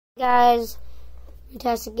Guys,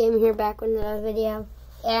 Moo-Tastic Game here, back with another video,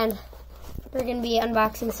 and we're going to be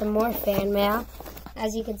unboxing some more fan mail.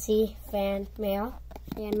 As you can see, fan mail.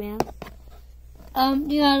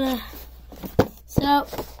 So,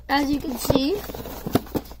 as you can see,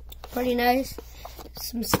 pretty nice.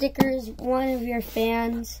 Some stickers, one of your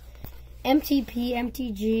fans, MTP,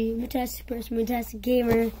 MTG, Moo-Tastic Person, Moo-Tastic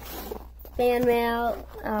Gamer, fan mail,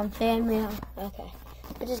 okay.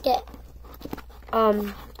 We'll just get,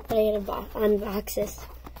 unbox this.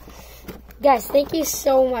 Guys, thank you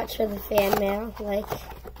so much for the fan mail. Like,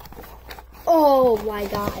 oh my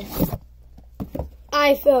god.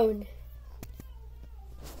 iPhone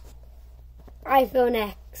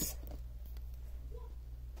X.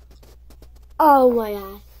 Oh my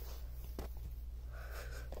god.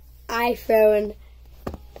 iPhone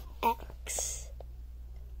X.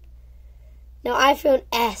 No, iPhone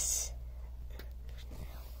S.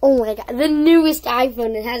 Oh my god, the newest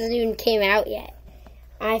iPhone. It hasn't even came out yet.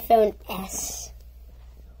 iPhone S.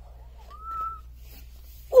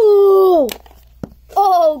 Ooh!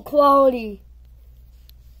 Oh, quality.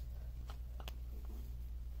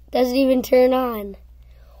 Doesn't even turn on.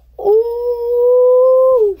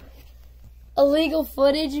 Ooh! Illegal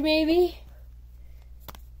footage, maybe?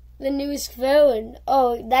 The newest phone.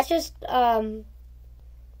 Oh, that's just, the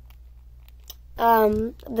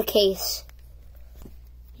case.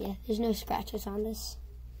 Yeah, there's no scratches on this.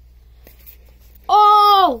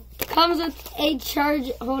 Oh! Comes with a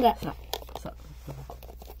charge. Hold up. Stop.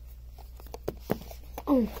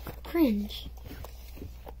 Oh, cringe.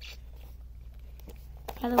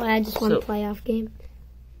 By the way, I just want to play off game.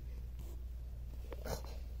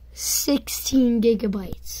 16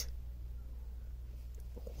 gigabytes.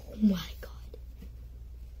 Oh my god.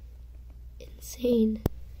 Insane.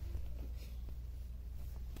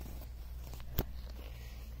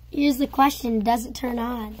 Here's the question, does it turn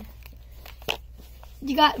on?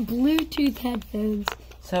 You got Bluetooth headphones,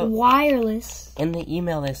 so wireless. In the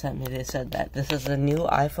email they sent me, they said that this is a new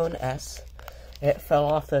iPhone S. It fell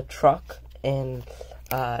off the truck in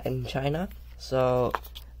China, so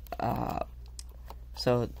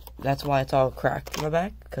that's why it's all cracked in the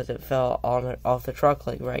back, because it fell off the truck,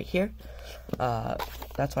 like right here.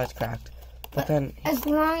 That's why it's cracked. But then, as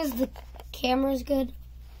long as the camera's good,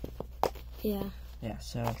 yeah. Yeah,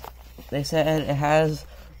 so they said it has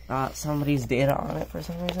somebody's data on it for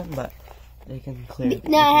some reason, but they can clear it.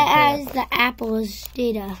 No, it has the Apple's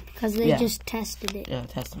data, because they just tested it. Yeah,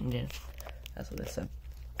 testing data. That's what they said.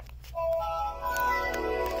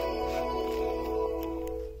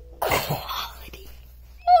 Quality.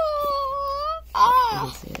 You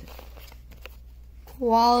can see it.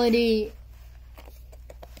 Quality.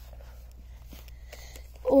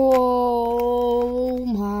 Oh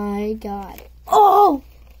my god. Oh!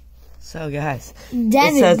 So guys, Devin.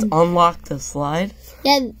 It says unlock the slide.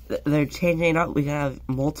 Yeah. They're changing it up. We can have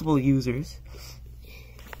multiple users.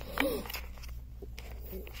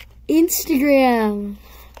 Instagram.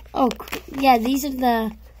 Oh, yeah, these are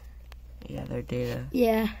the... Yeah, their data.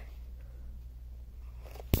 Yeah.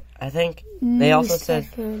 I think they also said...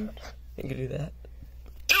 iPhone. You can do that.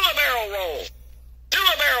 Do a barrel roll. Do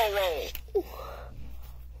a barrel roll.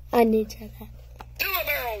 I need to try that. Do a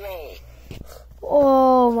barrel roll.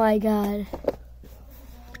 Oh my god.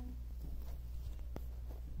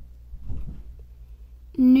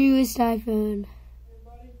 Newest iPhone.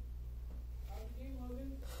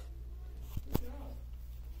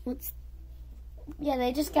 Yeah,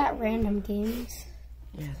 they just got random games.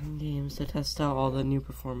 Yeah, some games to test out all the new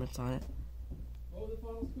performance on it. What was the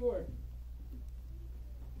final score?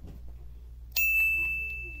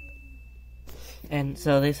 And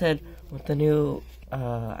so they said with the new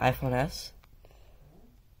iPhone S,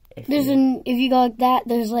 if you go like that,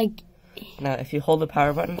 there's like... Now, if you hold the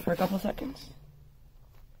power button for a couple seconds,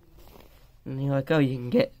 and you let go, you can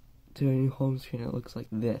get to a new home screen. It looks like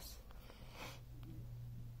this.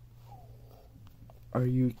 Are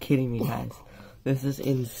you kidding me, guys? This is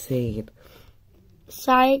insane.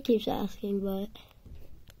 Sorry, it keeps asking, but...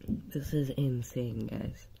 This is insane,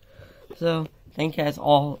 guys. So, thank you guys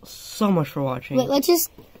all so much for watching. Wait, let's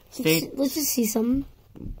just see something.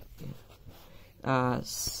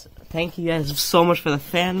 Thank you guys so much for the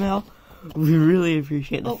fan mail. We really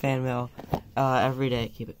appreciate the fan mail every day.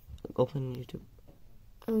 Keep it open YouTube.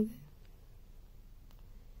 Okay.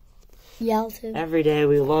 Yell too. Every day,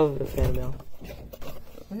 we love the fan mail.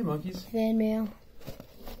 Hey, monkeys. Fan mail.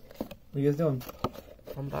 What are you guys doing?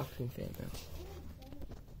 Unboxing fan mail.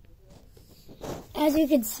 As you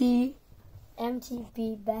can see,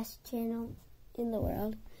 MTP, best channel in the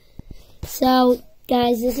world. So,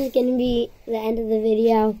 guys, this is going to be the end of the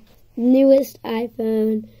video. Newest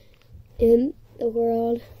iPhone. in the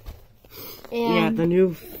world. And Yeah, the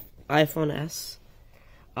new iPhone S.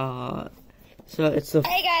 So it's the.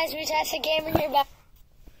 Hey guys, Moo-Tastic Gamer here. Back.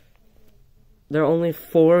 There are only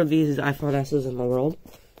 4 of these iPhone S's in the world,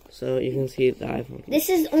 so you can see the iPhone. This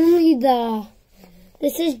is only the.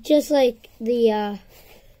 This is just like the.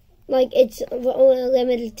 Like it's only a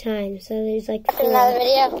limited time, so there's like 4. Another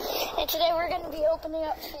video, and today we're gonna be opening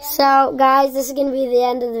up. So guys, this is gonna be the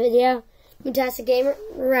end of the video. Moo-Tastic Gamer,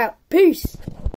 we're out. Peace.